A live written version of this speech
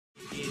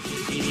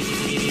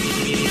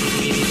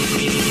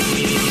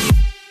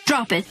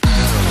Stop it.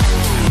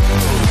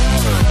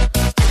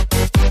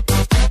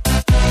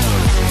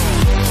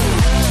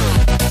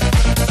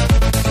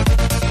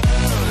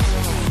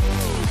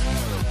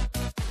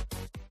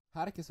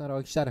 Herkese merhaba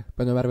arkadaşlar,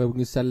 ben Ömer ve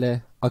bugün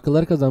sizlerle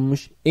akılları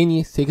kazanmış en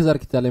iyi 8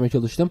 hareket derlemeye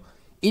çalıştım.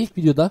 İlk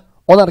videoda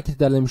 10 hareket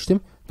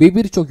derlemiştim ve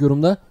birçok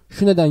yorumda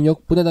şu neden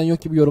yok, bu neden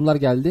yok gibi yorumlar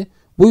geldi.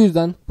 Bu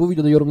yüzden bu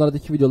videoda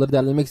yorumlardaki videoları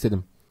derlemek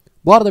istedim.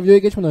 Bu arada videoya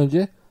geçmeden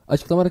önce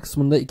açıklamalar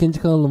kısmında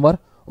ikinci kanalım var.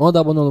 Ona da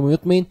abone olmayı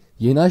unutmayın.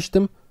 Yeni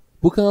açtım.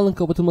 Bu kanalın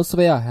kapatılması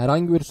veya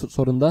herhangi bir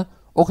sorunda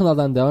o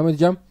kanaldan devam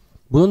edeceğim.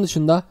 Bunun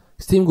dışında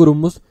Steam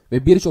grubumuz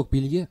ve birçok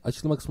bilgi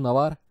açıklama kısmında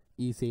var.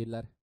 İyi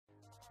seyirler.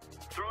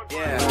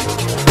 Yeah.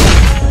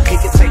 He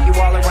can take you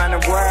all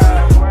around the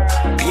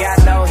world. Yeah,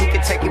 I know he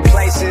can take you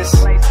places.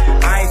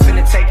 I ain't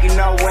finna take you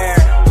nowhere.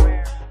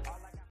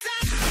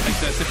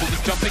 Simple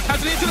just jumping, has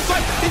it into the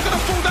side. He's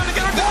gonna fall down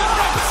again.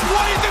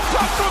 What is this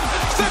pass from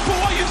Simple?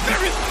 Are you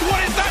serious?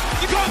 What is that?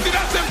 You can't do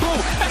that, Simple.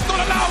 That's not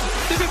allowed.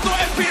 This is not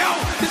FPL.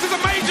 This is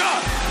a major.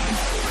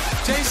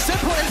 Jay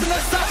Simple is an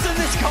assassin.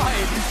 This guy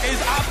is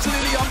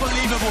absolutely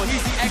unbelievable.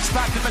 He's the X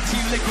Factor for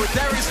Team Liquid.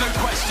 There is no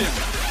question.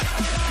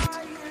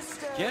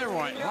 Yeah,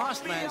 right.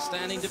 Last man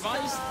standing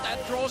device. That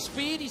draw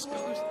speed. He's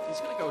going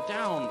to go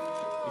down.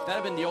 If that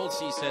had been the old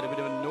C set, it would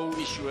have been no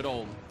issue at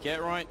all.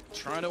 Get right.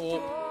 Trying to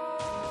AWP.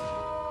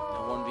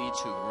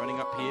 1v2. Running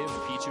up here.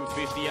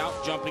 P250 out.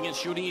 Jumping and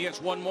shooting. He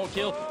gets one more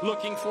kill.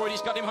 Looking for it.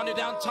 He's got him hunted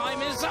down.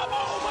 Time is up.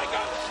 Oh my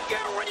god.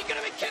 Get right. You're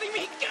going to be kidding me.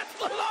 He gets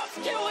the last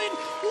kill in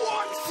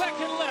 1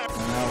 second left.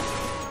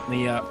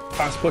 The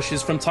fast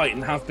pushes from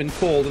Titan have been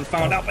called and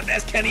found out, but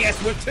there's Kenny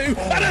S with 2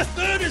 and a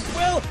 3rd as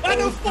well,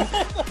 and a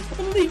 4th.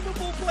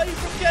 Unbelievable play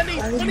from Kenny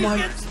when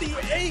he gets the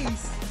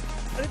ace.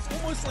 And it's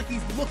almost like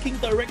he's looking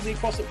directly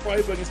across at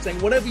Freiburg and saying,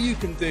 whatever you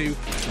can do.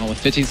 Well, with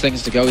 15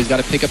 seconds to go, he's got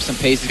to pick up some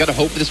pace. He's got to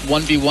hope for this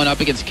 1v1 up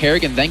against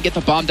Carrick and then get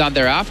the bomb down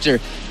thereafter.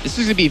 This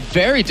is going to be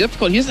very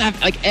difficult. He doesn't have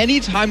like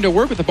any time to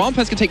work with. The bomb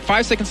pass can take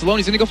 5 seconds alone.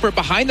 He's going to go for it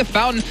behind the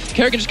fountain.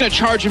 Kerrigan just going to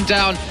charge him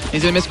down.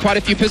 He's going to miss quite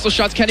a few pistol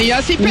shots. Kenny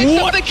S, he picks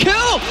up the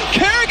kill.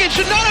 Kerrigan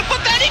should not have,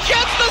 but then he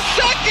gets the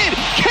second.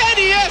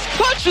 Kenny S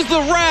clutches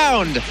the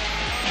round.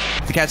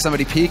 To catch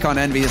somebody peek on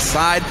Envy's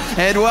side.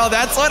 And well,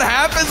 that's what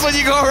happens when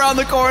you go around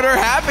the corner.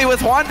 Happy with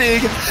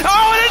Wandig.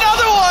 Oh, and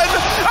another one!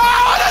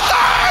 Oh, and a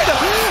third!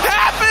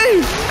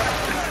 Happy!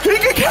 He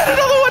could get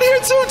another one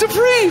here too,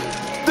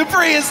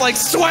 Dupree is like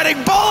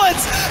sweating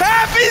bullets!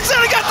 Happy's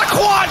gonna get the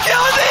quad kill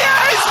in the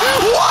ace!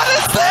 What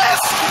is this?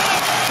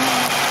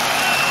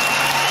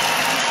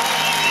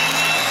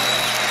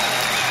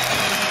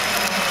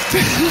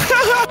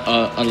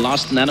 A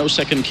last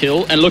nanosecond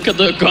kill, and look at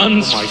the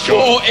guns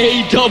for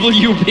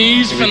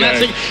AWPs.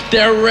 Fnatic,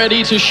 they're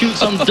ready to shoot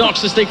some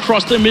ducks as they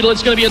cross the middle.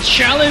 It's going to be a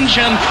challenge,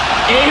 and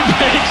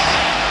Apex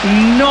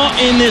not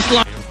in this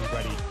line.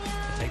 Ready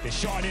to take this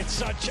shot, and it's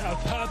such a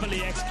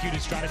perfectly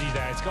executed strategy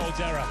there. It's Gold's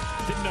error.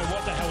 Didn't know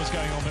what the hell was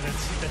going on, but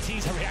the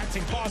T's are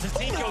reacting fast as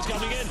team kills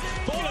coming in.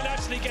 Fallen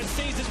actually gets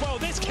seized as well.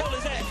 This kill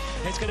is it.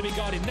 It's going to be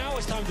guarded. Now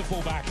it's time to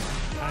fall back.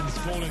 And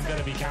Fallen's going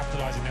to be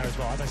capitalizing there as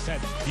well. As I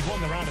said, you've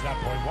won the round at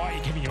that point. Why are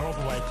you giving your all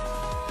away?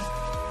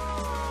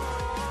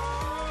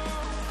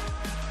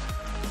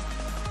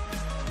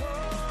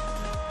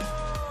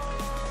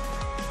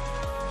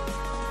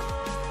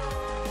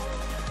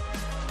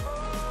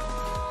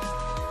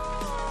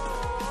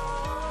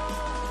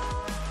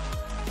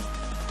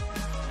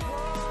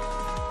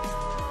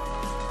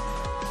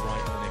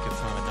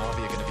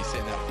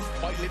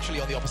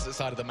 Literally on the opposite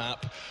side of the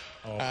map,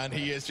 and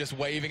he is just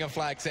waving a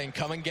flag saying,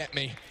 come and get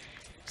me.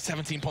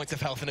 17 points of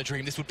health in a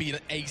dream. This would be an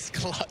ace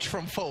clutch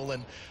from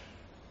Fallen.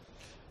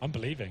 I'm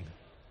believing.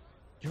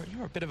 You're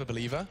a bit of a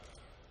believer.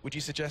 Would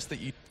you suggest that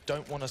you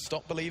don't want to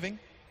stop believing?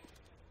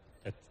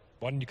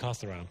 Why don't you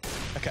cast around?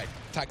 Okay,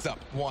 tags up.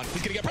 1.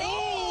 He's gonna get...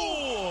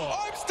 Oh!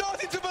 I'm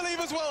starting to believe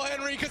as well,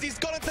 Henry, because he's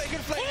got to take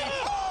inflating.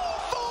 Oh,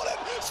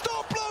 Fallen!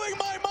 Stop blowing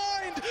my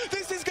mind!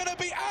 This is gonna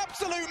be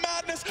absolute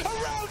madness. A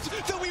round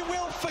that we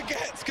will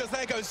forget, because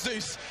there goes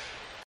Zeus.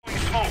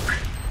 Smoke.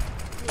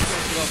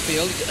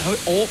 Field.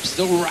 AWP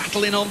still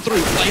rattling on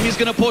through. Flame is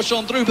going to push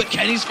on through, but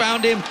Kenny's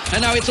found him,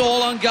 and now it's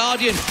all on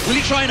Guardian. Will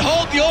he try and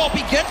hold the AWP?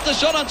 He gets the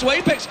shot onto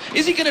Apex.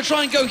 Is he going to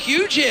try and go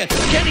huge here?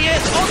 Kenny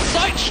S on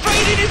sight,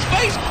 straight in his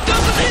face.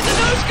 Doesn't hit the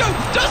no-scope.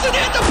 Doesn't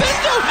hit the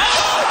pistol.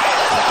 Oh,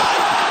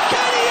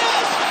 Kenny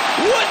S!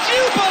 Would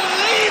you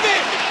believe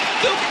it?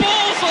 The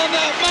balls on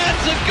that man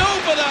to go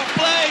for that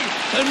play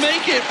and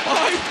make it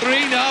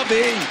 5-3 now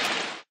B.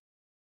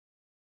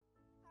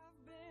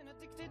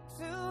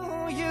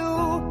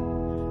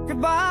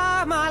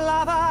 Goodbye, my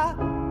lover.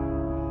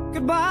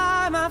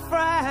 Goodbye, my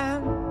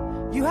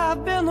friend. You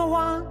have been the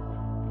one.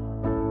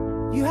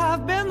 You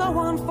have been the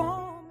one for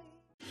me.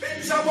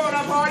 Bitch, I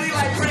wanna party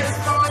like Chris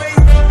Farley.